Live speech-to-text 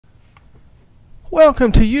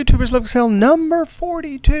Welcome to YouTubersLoveExcel number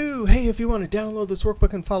 42. Hey, if you want to download this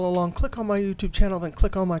workbook and follow along, click on my YouTube channel, then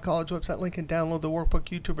click on my college website link and download the workbook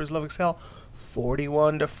YouTubersLoveExcel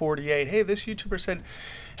 41 to 48. Hey, this YouTuber said,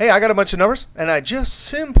 hey, I got a bunch of numbers, and I just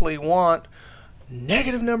simply want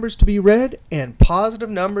negative numbers to be red and positive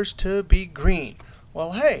numbers to be green.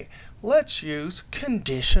 Well, hey, let's use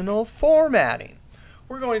conditional formatting.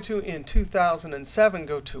 We're going to, in 2007,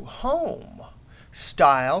 go to Home,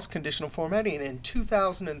 Styles, Conditional Formatting. In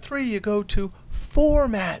 2003, you go to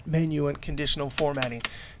Format menu and Conditional Formatting,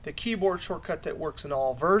 the keyboard shortcut that works in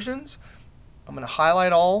all versions. I'm going to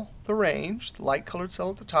highlight all the range, the light colored cell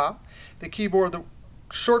at the top. The keyboard, the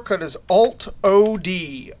shortcut is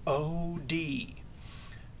Alt-O-D, O-D.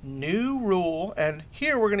 New rule, and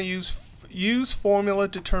here we're going to use formula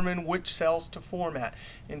to determine which cells to format.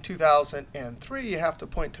 In 2003, you have to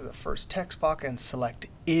point to the first text box and select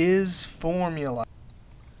Is Formula.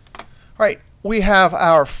 All right, we have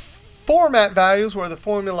our format values where the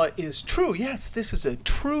formula is true. Yes, this is a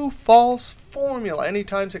true-false formula.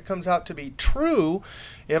 Anytime it comes out to be true,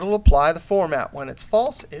 it'll apply the format. When it's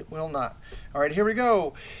false, it will not. All right, here we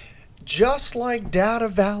go. Just like data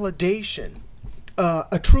validation,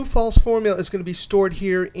 a true-false formula is going to be stored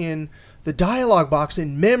here in the dialog box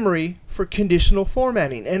in memory for conditional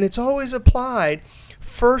formatting. And it's always applied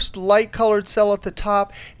first light colored cell at the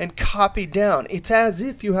top and copied down. It's as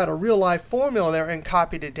if you had a real life formula there and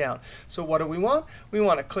copied it down. So what do we want? We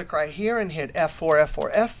want to click right here and hit F4,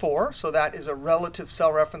 F4, F4. So that is a relative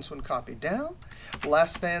cell reference when copied down.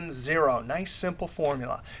 Less than 0. Nice simple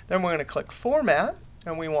formula. Then we're going to click Format,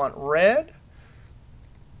 and we want red,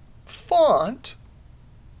 font,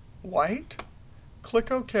 white.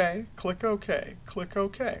 Click OK, click OK, click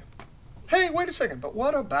OK. Hey, wait a second, but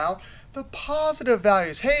what about the positive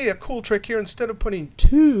values? Hey, a cool trick here. Instead of putting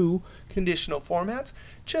two conditional formats,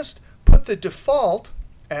 just put the default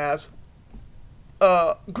as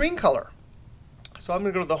green color. So I'm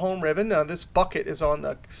going to go to the Home ribbon. Now, this bucket is on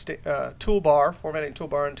the toolbar, formatting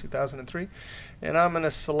toolbar in 2003. And I'm going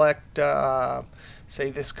to select,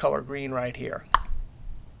 say, this color green right here.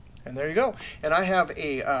 And there you go. And I have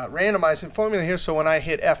a randomizing formula here. So when I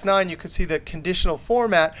hit F9, you can see the conditional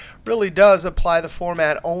format really does apply the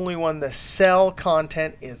format only when the cell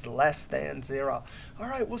content is less than 0. All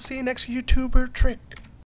right, we'll see you next YouTuber trick.